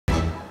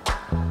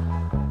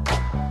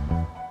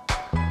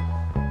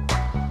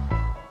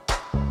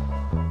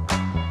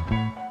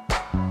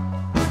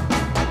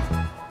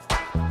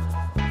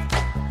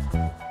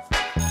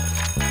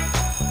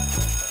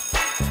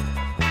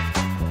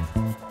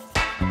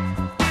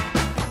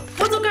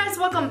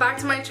welcome back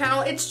to my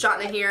channel. It's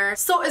Jahtnah here.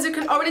 So as you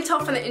can already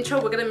tell from the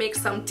intro, we're gonna make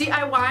some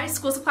DIY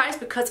school supplies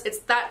because it's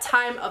that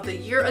time of the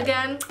year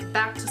again,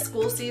 back to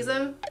school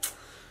season.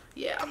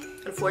 Yeah,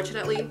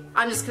 unfortunately.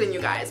 I'm just kidding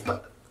you guys,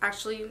 but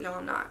actually, no,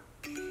 I'm not.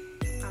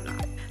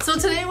 So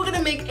today we're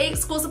gonna make 8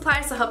 school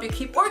supplies to help you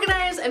keep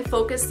organized and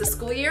focus the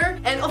school year.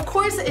 And of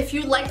course, if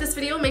you like this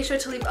video, make sure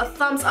to leave a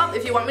thumbs up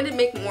if you want me to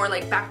make more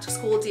like back to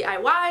school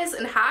DIYs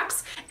and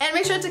hacks. And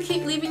make sure to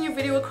keep leaving your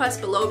video requests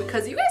below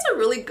because you guys are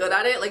really good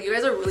at it. Like, you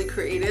guys are really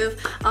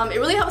creative. It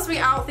really helps me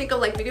out think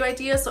of like video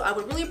ideas, so I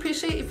would really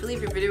appreciate if you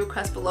leave your video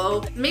requests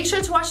below. Make sure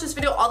to watch this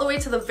video all the way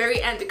to the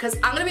very end because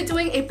I'm gonna be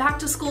doing a back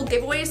to school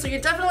giveaway, so you're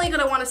definitely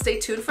gonna want to stay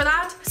tuned for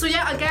that. So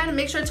yeah, again,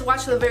 make sure to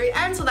watch to the very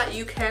end so that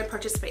you can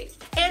participate.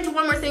 And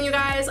one more thing, you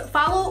guys,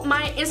 follow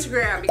my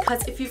Instagram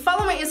because if you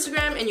follow my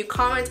Instagram and you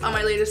comment on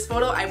my latest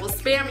photo, I will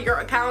spam your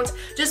account.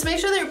 Just make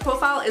sure that your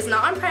profile is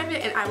not on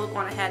private and I will go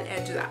on ahead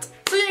and do that.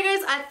 So yeah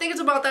guys, I think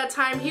it's about that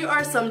time. Here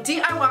are some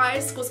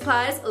DIY school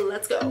supplies.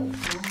 Let's go.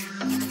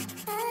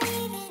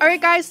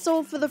 Alright guys,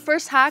 so for the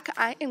first hack,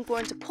 I am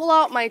going to pull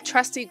out my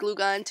trusty glue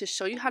gun to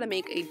show you how to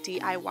make a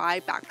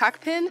DIY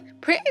backpack pin.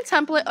 Print a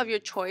template of your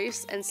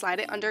choice and slide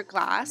it under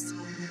glass.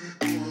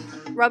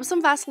 Rub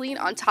some Vaseline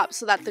on top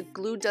so that the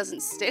glue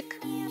doesn't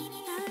stick.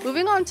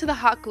 Moving on to the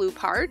hot glue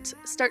part,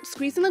 start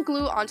squeezing the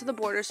glue onto the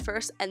borders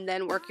first and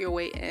then work your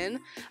way in.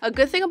 A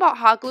good thing about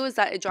hot glue is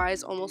that it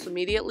dries almost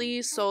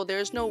immediately, so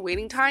there's no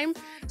waiting time.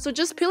 So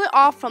just peel it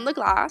off from the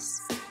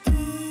glass.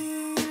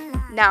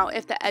 Now,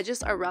 if the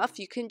edges are rough,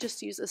 you can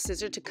just use a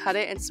scissor to cut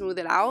it and smooth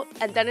it out.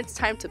 And then it's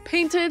time to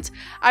paint it.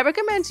 I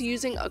recommend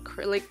using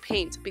acrylic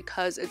paint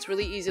because it's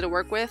really easy to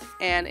work with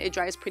and it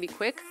dries pretty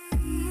quick.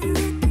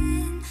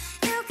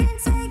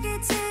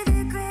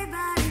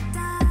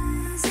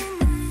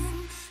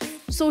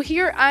 So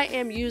here I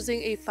am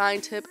using a fine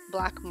tip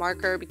black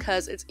marker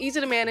because it's easy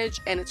to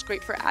manage and it's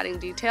great for adding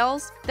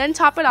details. Then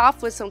top it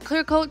off with some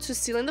clear coat to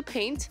seal in the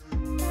paint.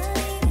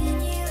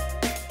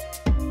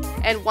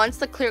 And once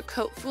the clear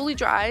coat fully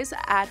dries,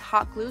 add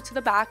hot glue to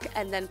the back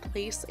and then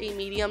place a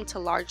medium to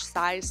large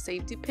size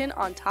safety pin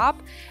on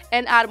top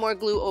and add more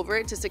glue over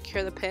it to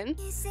secure the pin.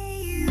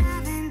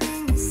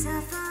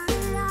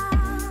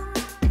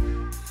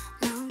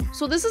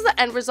 So this is the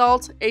end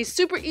result, a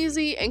super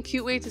easy and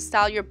cute way to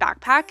style your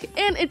backpack,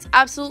 and it's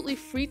absolutely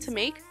free to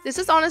make. This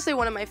is honestly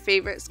one of my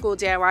favorite school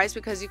DIYs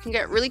because you can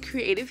get really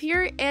creative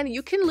here and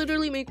you can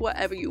literally make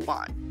whatever you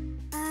want.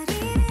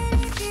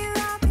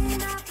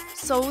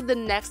 So the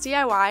next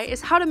DIY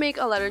is how to make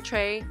a letter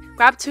tray.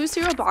 Grab 2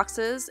 cereal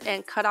boxes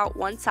and cut out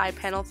one side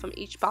panel from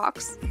each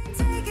box.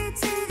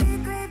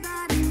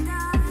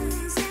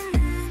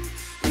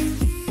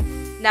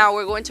 Now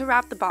we're going to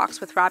wrap the box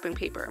with wrapping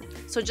paper.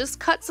 So just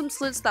cut some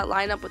slits that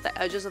line up with the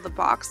edges of the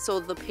box so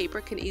the paper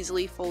can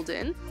easily fold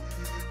in.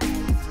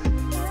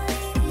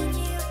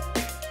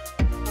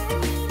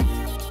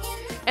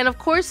 And of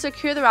course,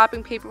 secure the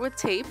wrapping paper with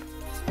tape.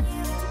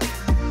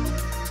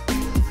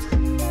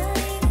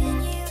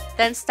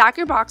 Then stack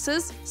your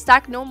boxes.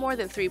 Stack no more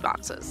than 3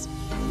 boxes.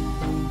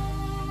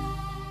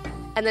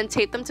 And then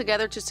tape them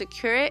together to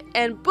secure it,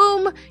 and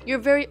boom, your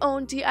very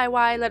own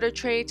DIY letter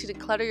tray to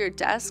declutter your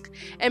desk.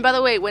 And by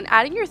the way, when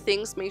adding your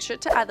things, make sure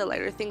to add the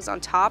lighter things on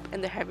top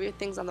and the heavier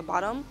things on the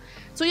bottom.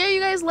 So yeah, you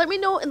guys, let me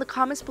know in the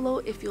comments below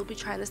if you'll be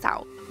trying this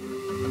out.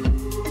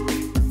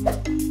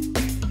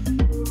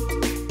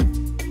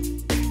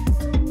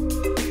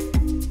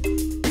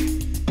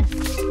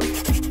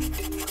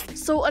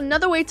 So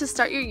another way to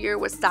start your year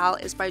with style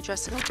is by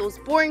dressing up those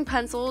boring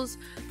pencils.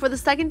 For the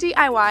second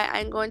DIY,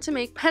 I'm going to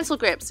make pencil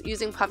grips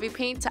using puffy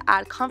paint to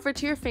add comfort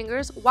to your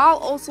fingers while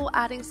also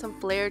adding some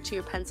flair to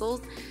your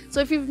pencils.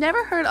 So if you've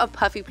never heard of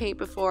puffy paint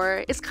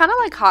before, it's kind of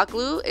like hot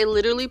glue. It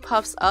literally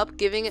puffs up,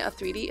 giving it a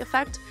 3D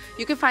effect.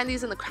 You can find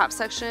these in the craft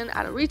section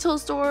at a retail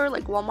store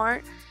like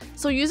Walmart.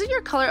 So using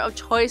your color of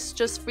choice,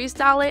 just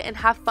freestyle it and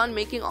have fun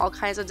making all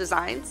kinds of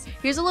designs.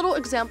 Here's a little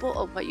example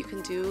of what you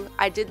can do.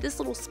 I did this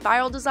little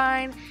spiral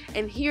design,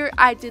 and here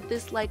I did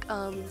this like,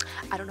 I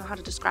don't know how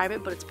to describe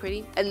it, but it's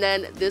pretty. And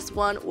then this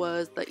one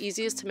was the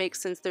easiest to make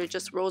since they're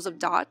just rows of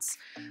dots.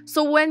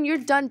 So when you're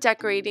done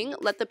decorating,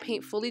 let the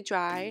paint fully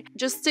dry.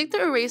 Just stick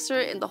the eraser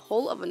in the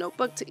hole of a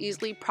notebook to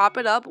easily prop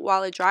it up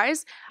while it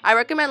dries. I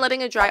recommend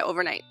letting it dry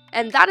overnight.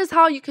 And that is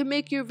how you can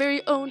make your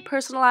very own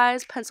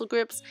personalized pencil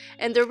grips,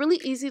 and they're really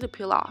easy to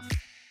peel off.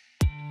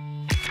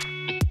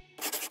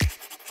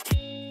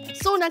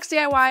 So next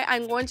DIY,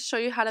 I'm going to show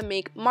you how to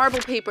make marble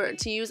paper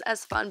to use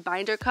as fun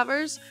binder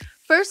covers.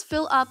 First,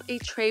 fill up a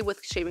tray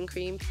with shaving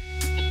cream.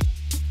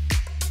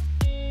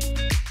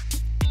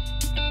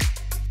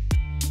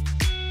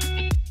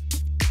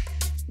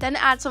 Then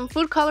add some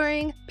food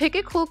coloring, pick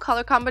a cool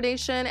color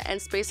combination,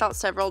 and space out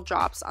several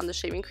drops on the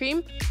shaving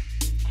cream.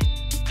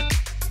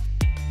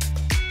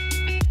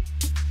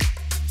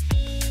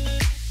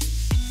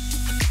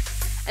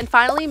 And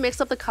finally,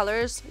 mix up the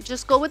colors.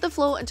 Just go with the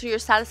flow until you're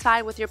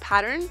satisfied with your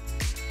pattern.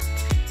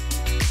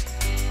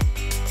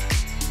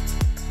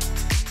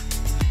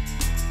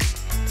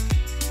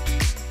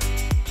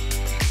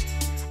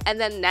 And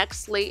then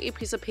next, lay a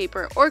piece of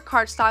paper or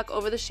cardstock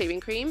over the shaving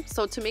cream.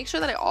 So to make sure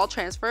that it all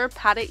transfer,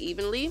 pat it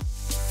evenly.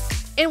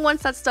 And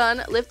once that's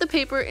done, lift the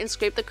paper and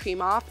scrape the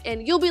cream off,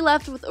 and you'll be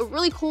left with a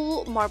really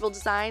cool marble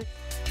design.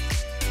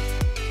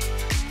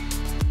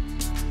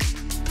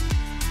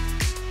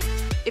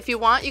 If you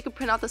want, you can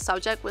print out the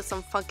subject with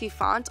some funky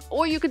font,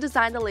 or you could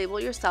design the label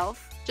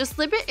yourself. Just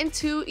slip it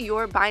into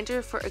your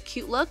binder for a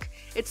cute look.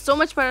 It's so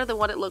much better than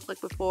what it looked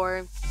like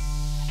before.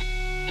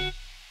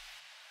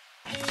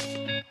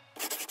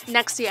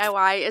 Next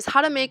DIY is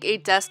how to make a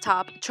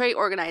desktop tray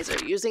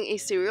organizer using a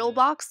cereal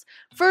box.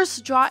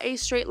 First, draw a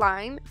straight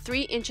line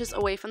 3 inches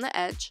away from the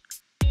edge.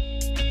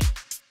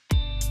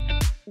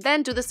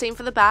 Then do the same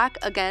for the back,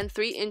 again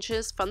 3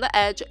 inches from the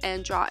edge,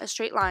 and draw a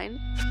straight line.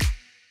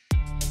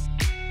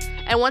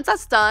 And once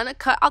that's done,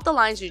 cut out the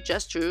lines you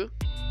just drew.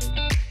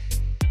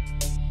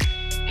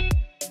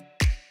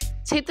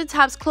 Tape the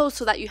tabs closed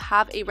so that you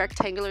have a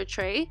rectangular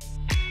tray.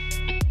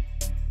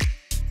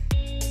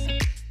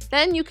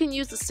 Then you can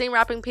use the same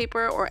wrapping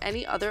paper or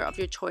any other of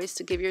your choice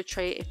to give your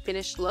tray a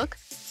finished look.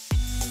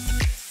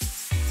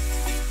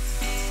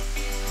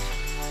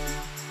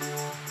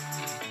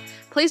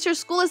 Place your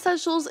school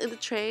essentials in the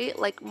tray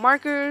like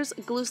markers,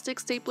 glue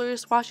sticks,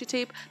 staplers, washi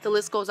tape, the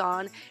list goes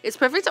on. It's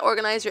perfect to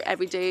organize your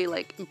everyday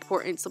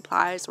important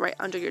supplies right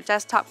under your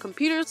desktop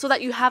computer so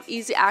that you have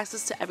easy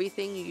access to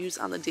everything you use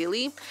on the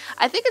daily.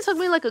 I think it took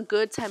me a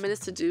good 10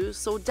 minutes to do,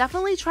 so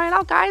definitely try it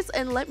out guys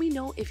and let me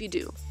know if you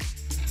do.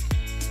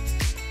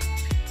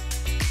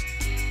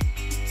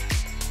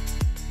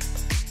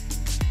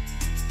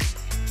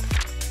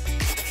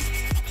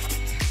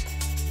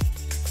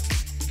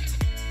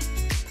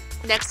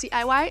 Next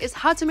DIY is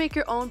how to make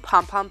your own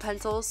pom-pom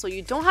pencils so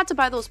you don't have to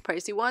buy those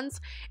pricey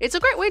ones. It's a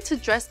great way to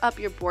dress up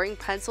your boring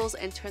pencils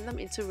and turn them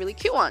into really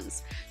cute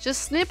ones.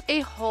 Just snip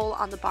a hole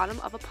on the bottom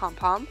of a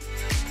pom-pom.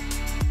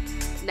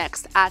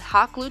 Next, add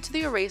hot glue to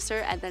the eraser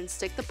and then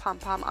stick the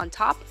pom-pom on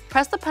top.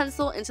 Press the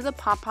pencil into the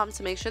pom-pom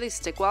to make sure they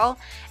stick well.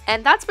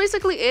 And that's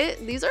basically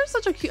it. These are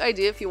such a cute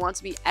idea if you want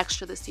to be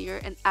extra this year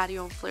and add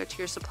your own flair to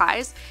your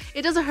supplies.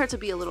 It doesn't hurt to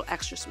be a little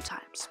extra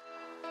sometimes.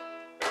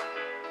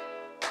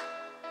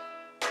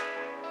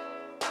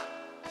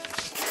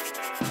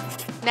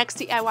 Next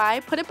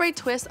DIY, put a bright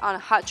twist on a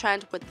hot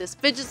trend with this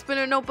fidget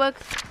spinner notebook.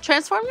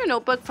 Transform your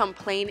notebook from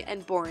plain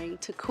and boring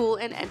to cool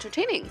and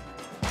entertaining.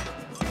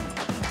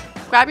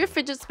 Grab your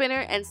fidget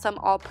spinner and some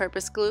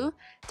all-purpose glue.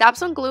 Dab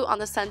some glue on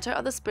the center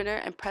of the spinner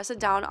and press it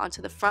down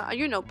onto the front of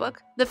your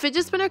notebook. The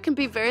fidget spinner can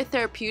be very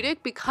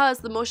therapeutic because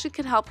the motion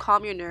can help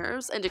calm your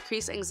nerves and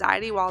decrease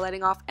anxiety while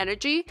letting off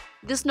energy.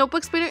 This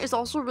notebook spinner is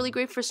also really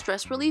great for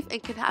stress relief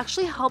and can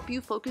actually help you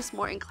focus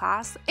more in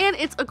class, and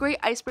it's a great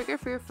icebreaker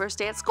for your first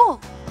day at school.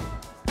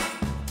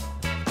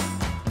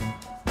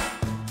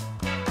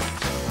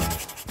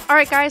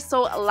 Alright guys,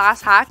 so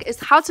last hack is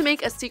how to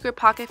make a secret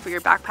pocket for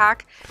your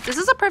backpack. This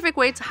is a perfect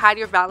way to hide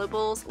your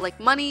valuables like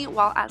money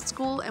while at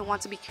school and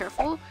want to be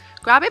careful.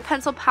 Grab a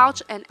pencil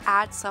pouch and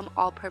add some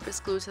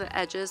all-purpose glue to the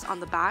edges on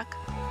the back.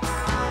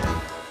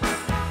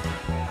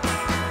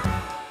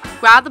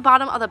 Grab the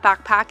bottom of the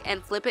backpack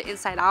and flip it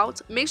inside out.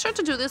 Make sure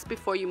to do this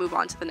before you move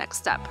on to the next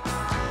step.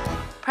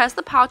 Press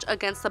the pouch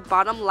against the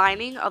bottom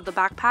lining of the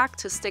backpack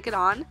to stick it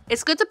on.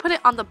 It's good to put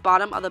it on the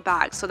bottom of the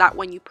bag so that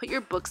when you put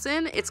your books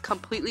in, it's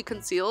completely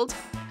concealed.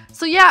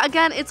 So yeah,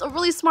 again, it's a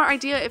really smart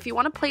idea if you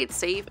want to play it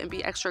safe and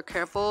be extra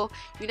careful.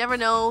 You never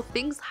know,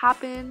 things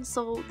happen,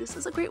 so this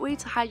is a great way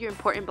to hide your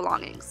important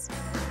belongings.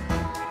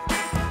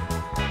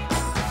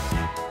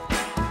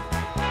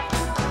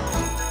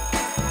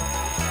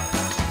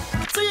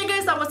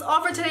 That was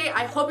all for today.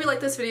 I hope you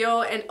liked this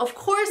video, and of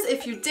course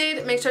if you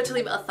did, make sure to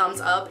leave a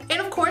thumbs up, and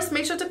of course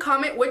make sure to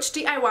comment which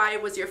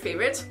DIY was your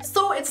favorite.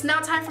 So it's now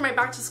time for my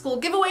back to school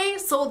giveaway,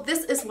 so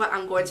this is what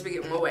I'm going to be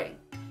giving away.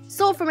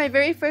 So for my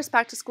very first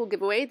back to school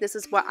giveaway, this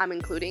is what I'm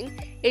including: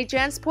 a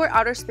JanSport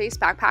Outer Space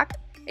backpack,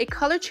 a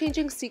color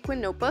changing sequin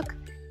notebook,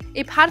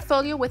 a pad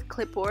folio with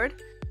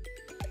clipboard,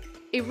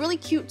 a really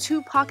cute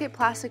 2-pocket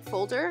plastic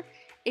folder,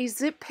 a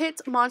Zip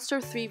Pit Monster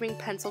 3-ring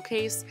pencil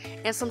case,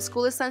 and some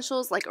school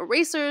essentials like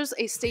erasers,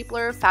 a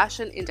stapler,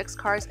 fashion index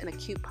cards, and a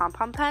cute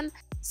pom-pom pen.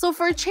 So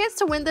for a chance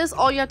to win this,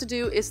 all you have to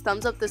do is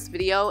thumbs up this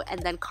video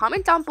and then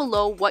comment down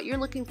below what you're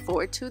looking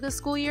forward to this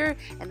school year,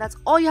 and that's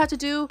all you have to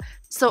do.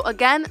 So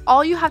again,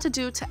 all you have to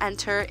do to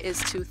enter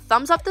is to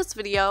thumbs up this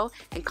video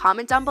and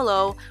comment down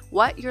below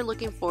what you're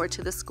looking forward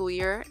to this school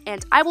year,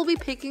 and I will be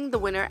picking the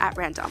winner at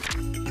random.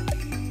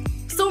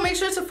 So make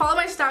sure to follow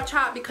my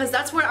Snapchat because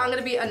that's where I'm going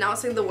to be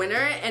announcing the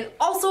winner, and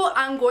also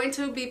I'm going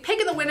to be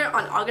picking the winner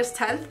on August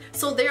 10th,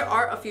 so there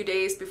are a few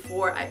days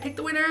before I pick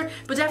the winner,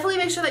 but definitely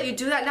make sure that you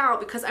do that now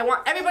because I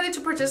want everybody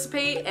to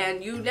participate,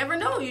 and you never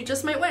know, you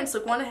just might win,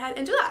 so go on ahead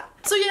and do that.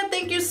 So yeah,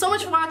 thank you so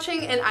much for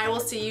watching, and I will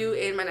see you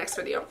in my next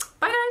video.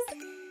 Bye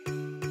guys!